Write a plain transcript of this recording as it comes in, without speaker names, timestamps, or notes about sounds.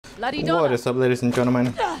What is up, ladies and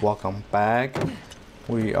gentlemen? Welcome back.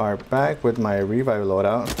 We are back with my revive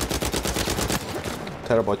loadout.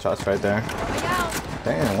 Terrible shots right there.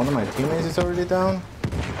 Damn, one of my teammates is already down.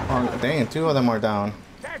 Oh, dang, two of them are down.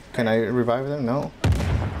 Can I revive them? No.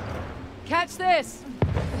 Catch this.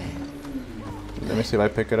 Let me see if I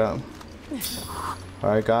pick it up.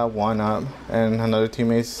 Alright, got one up. And another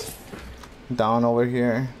teammate's down over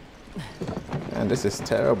here. And this is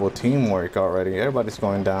terrible teamwork already. Everybody's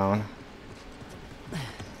going down.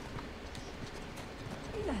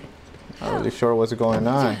 Not really sure what's going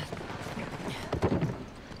on.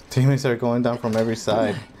 Teammates are going down from every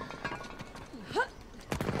side.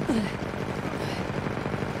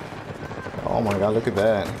 Oh my god, look at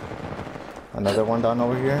that. Another one down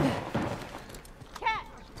over here.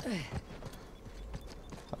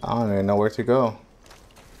 I don't even know where to go.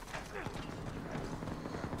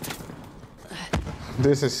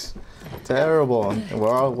 This is terrible. We're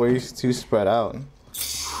always too spread out.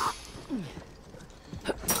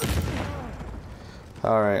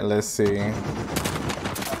 Alright, let's see.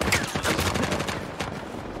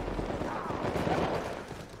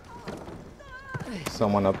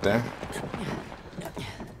 Someone up there.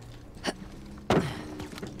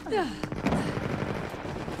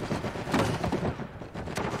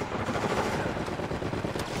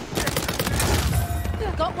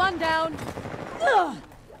 Got one down.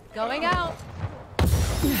 Going out.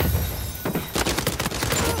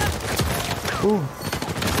 Ooh.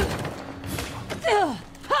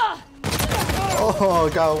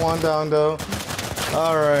 Oh, got one down though.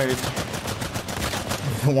 All right.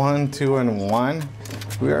 1, 2, and 1.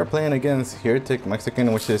 We are playing against Heretic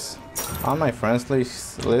Mexican, which is on my friends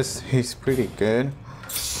list. He's pretty good.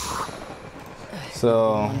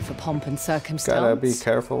 So For pomp and circumstance. gotta be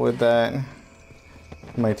careful with that.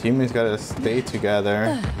 My teammates gotta stay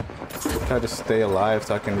together. Try to stay alive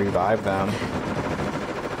so I can revive them.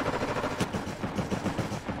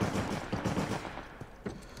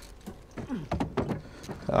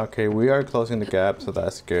 Okay, we are closing the gap, so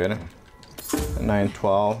that's good.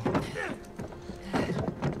 9-12.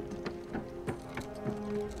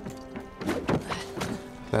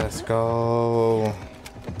 Let's go.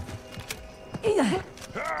 Look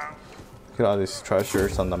at all these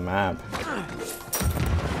treasures on the map.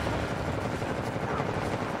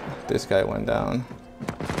 This guy went down.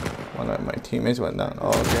 One of my teammates went down.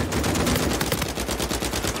 Oh, okay.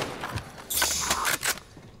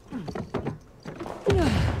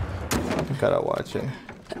 Gotta watch it.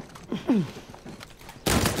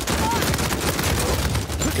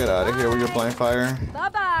 Get out of here with your blind fire.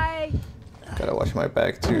 Bye-bye. Gotta watch my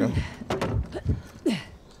back too.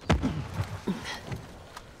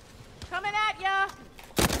 Coming at ya.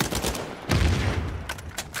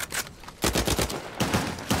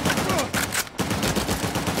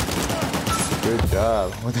 Good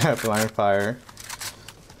job with that blind fire.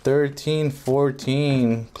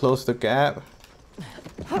 13-14. Close the gap.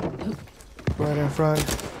 Right in front.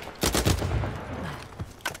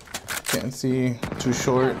 Can't see. Too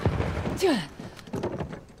short.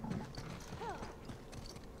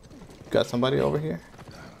 Got somebody over here?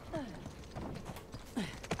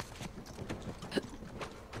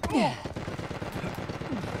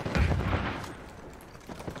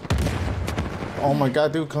 Oh my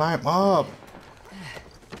god, dude, climb up.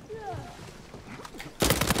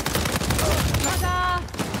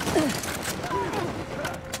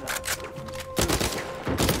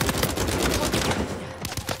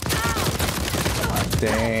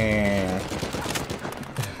 Dang.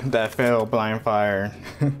 That failed blind fire.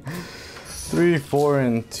 3, 4,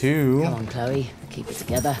 and 2. Come on, Chloe. Keep it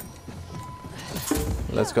together.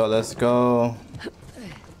 Let's go, let's go.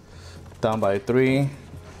 Down by 3.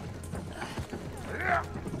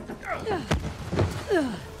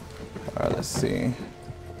 Alright, let's see.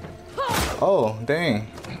 Oh, dang.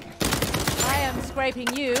 I am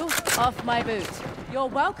scraping you off my boot. You're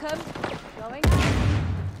welcome. Going out.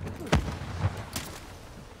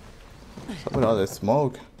 What's up with all this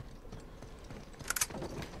smoke?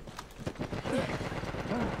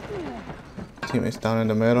 Teammates down in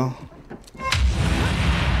the middle.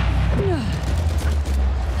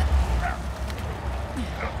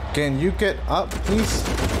 Can you get up, please?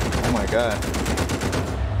 Oh my god.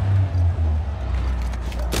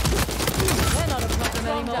 They're not a problem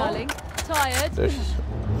anymore, darling. Tired? There's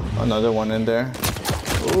another one in there.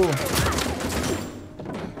 Ooh.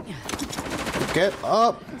 Get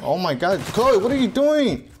up! Oh my god, Chloe, what are you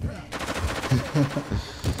doing?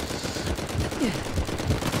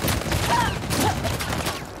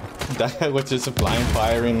 That guy was just blind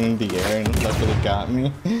firing in the air and luckily got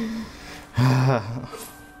me.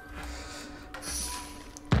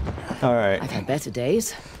 All right. I've had better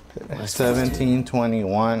days.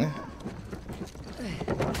 17-21.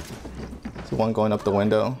 There's one going up the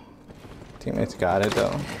window. Teammates got it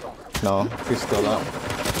though. No, he's still up.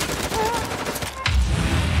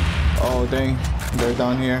 Oh dang, they're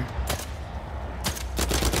down here.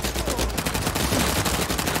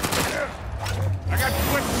 I got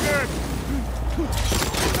quick good.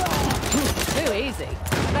 Too easy. I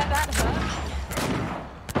bet that hurt.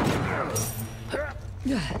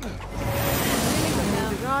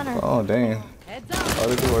 Oh dang. Heads up.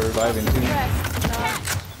 Other two are reviving too.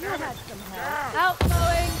 Rest. You had some help.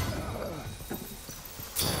 Outgoing.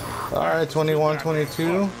 Alright,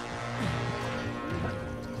 21-22.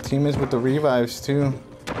 Teammates with the revives too.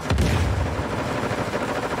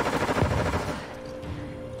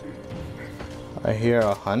 I hear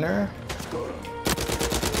a hunter. You're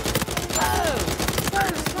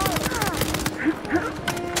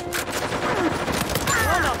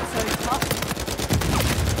not so tough.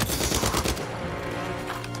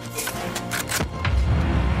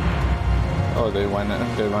 Oh, they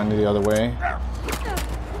ran the other way.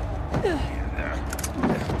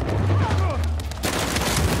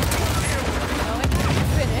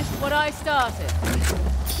 Finish what I started.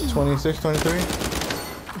 26-23.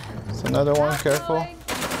 It's another one, careful. Outgoing.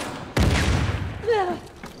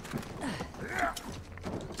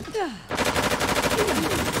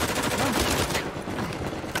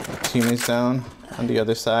 Teammates down on the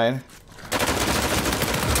other side.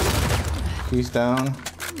 He's down.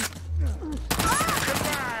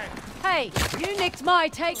 Hey, you nicked my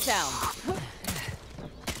takedown.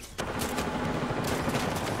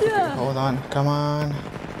 Hold on, come on.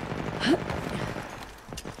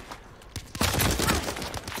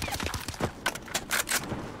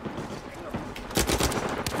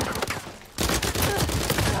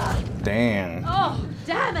 Dang. Oh,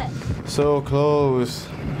 damn it. So close.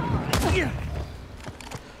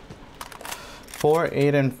 4,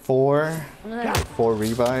 8, and 4. 4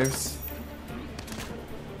 revives.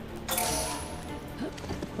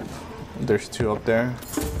 There's 2 up there.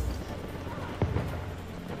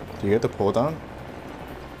 Do you get the pull down?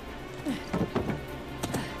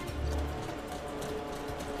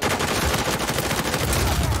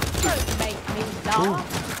 Don't make me laugh.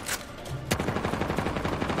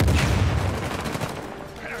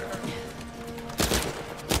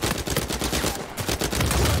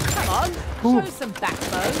 Come on, show some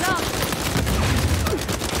backbone.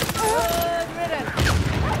 Good riddance.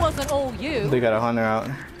 That wasn't all you. They got a hunter out.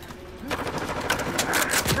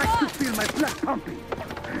 Feel my blood pumping.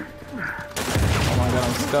 Oh my god,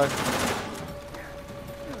 I'm stuck.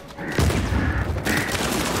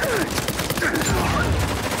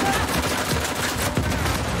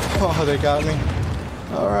 Oh, they got me.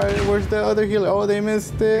 Alright, where's the other healer? Oh, they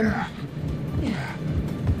missed it.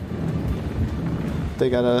 They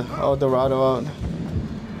got a Eldorado out.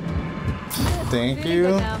 Thank Feeling you.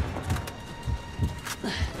 good now.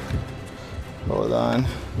 Hold on.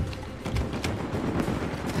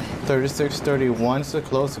 36-31. It's a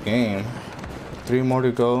close game. 3 more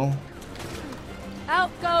to go.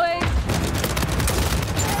 Outgoing.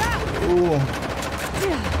 Ooh.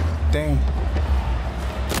 Dang.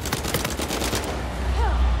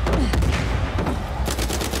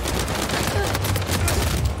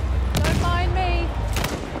 Don't mind me.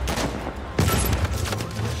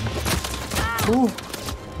 Ooh.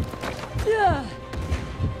 Yeah.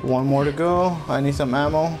 1 more to go. I need some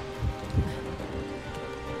ammo.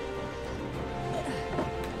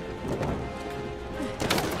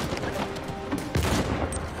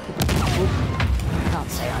 Can't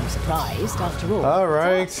say I'm surprised after all. All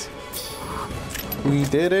right. We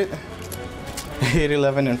did it. 8,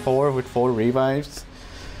 11, and 4 with 4 revives.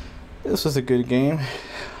 This was a good game.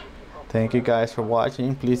 Thank you guys for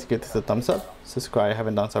watching. Please give this a thumbs up. Subscribe if you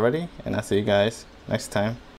haven't done so already. And I'll see you guys next time.